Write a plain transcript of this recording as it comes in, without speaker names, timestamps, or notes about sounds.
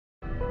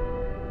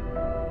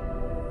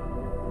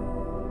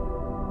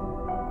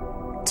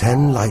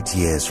10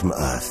 light-years from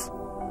Earth,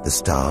 the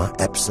star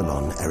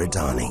Epsilon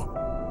Eridani.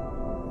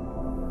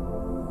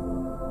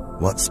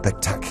 What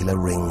spectacular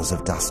rings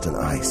of dust and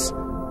ice,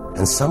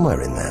 and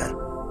somewhere in there,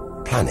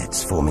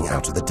 planets forming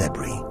out of the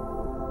debris,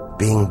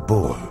 being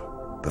born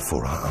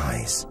before our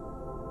eyes.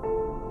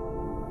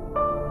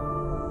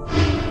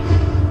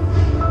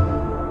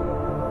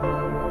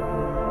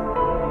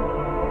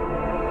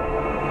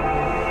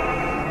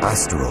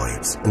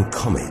 Asteroids and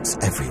comets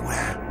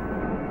everywhere.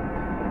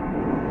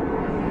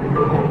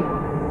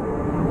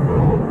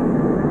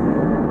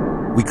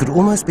 We could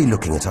almost be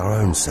looking at our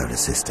own solar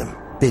system,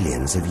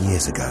 billions of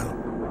years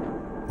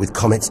ago, with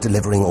comets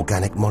delivering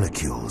organic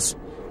molecules,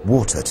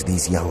 water to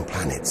these young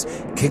planets,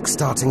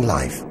 kick-starting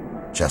life,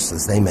 just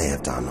as they may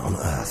have done on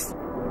Earth.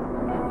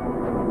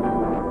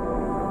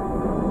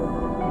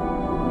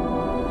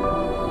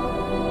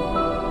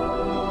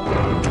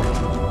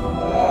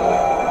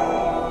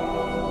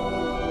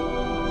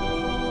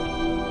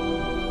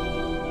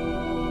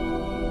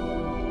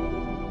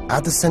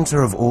 At the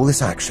center of all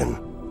this action,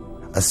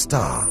 a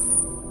star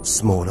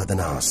smaller than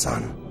our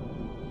sun.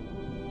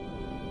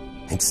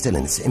 It's still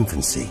in its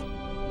infancy.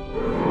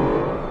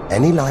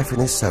 Any life in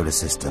this solar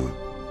system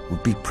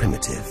would be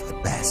primitive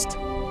at best.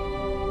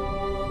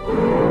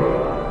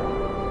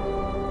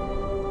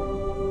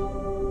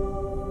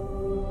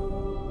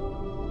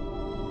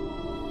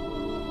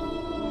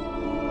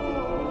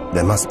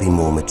 There must be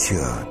more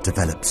mature,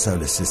 developed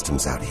solar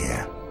systems out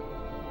here,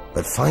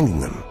 but finding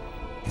them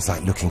is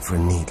like looking for a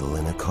needle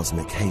in a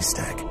cosmic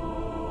haystack.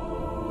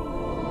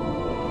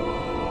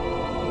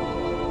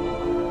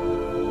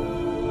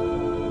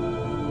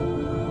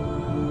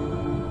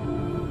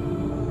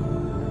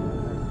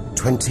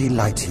 "20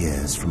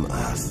 light-years from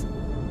Earth.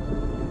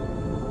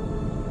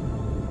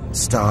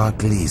 Star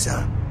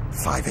Gliza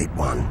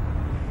 581.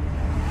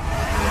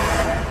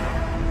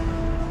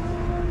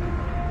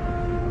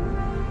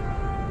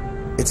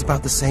 It's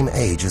about the same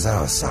age as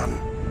our sun.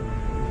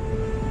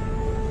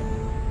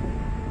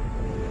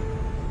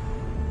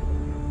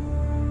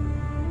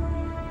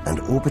 And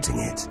orbiting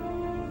it,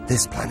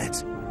 this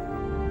planet.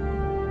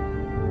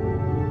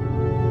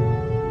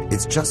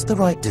 It's just the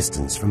right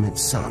distance from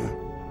its sun.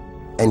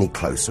 Any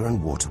closer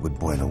and water would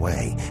boil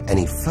away.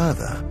 Any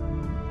further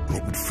and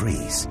it would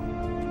freeze.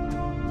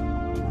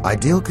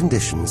 Ideal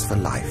conditions for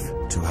life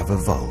to have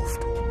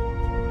evolved.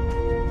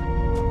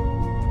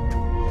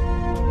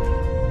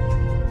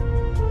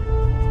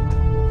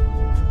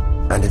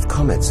 And if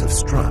comets have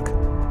struck,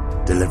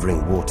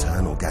 delivering water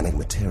and organic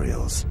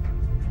materials,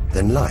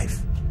 then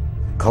life,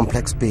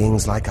 complex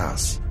beings like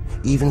us,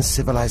 even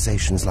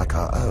civilizations like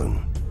our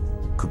own,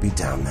 could be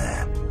down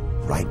there,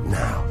 right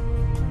now.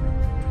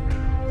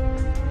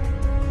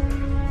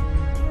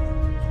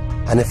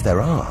 And if there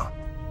are,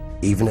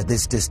 even at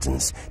this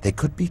distance, they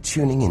could be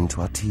tuning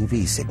into our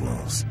TV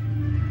signals,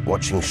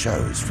 watching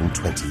shows from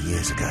 20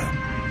 years ago.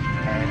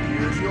 And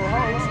here's your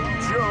host,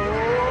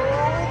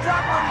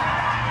 Geographic.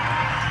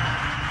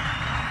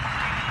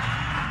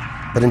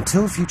 But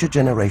until future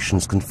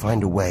generations can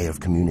find a way of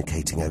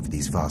communicating over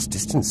these vast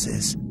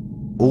distances,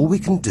 all we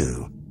can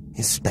do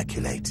is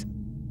speculate.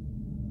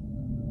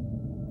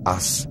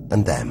 Us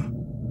and them,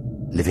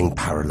 living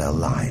parallel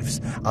lives,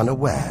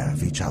 unaware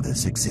of each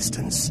other's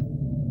existence.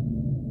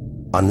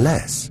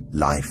 Unless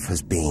life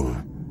has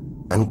been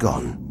and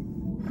gone.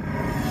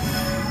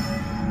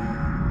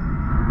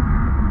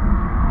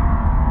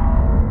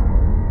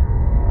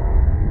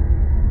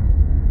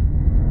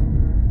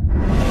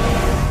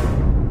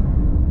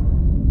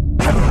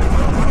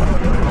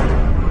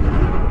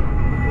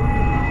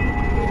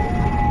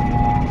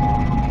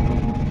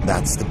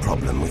 That's the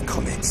problem with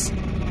comets.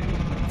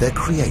 They're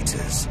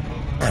creators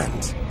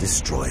and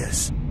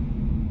destroyers.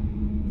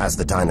 As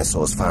the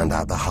dinosaurs found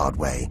out the hard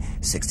way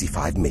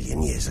 65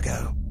 million years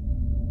ago.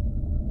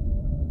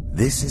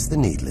 This is the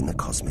needle in the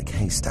cosmic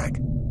haystack,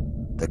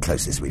 the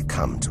closest we've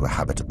come to a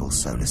habitable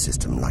solar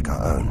system like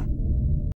our own.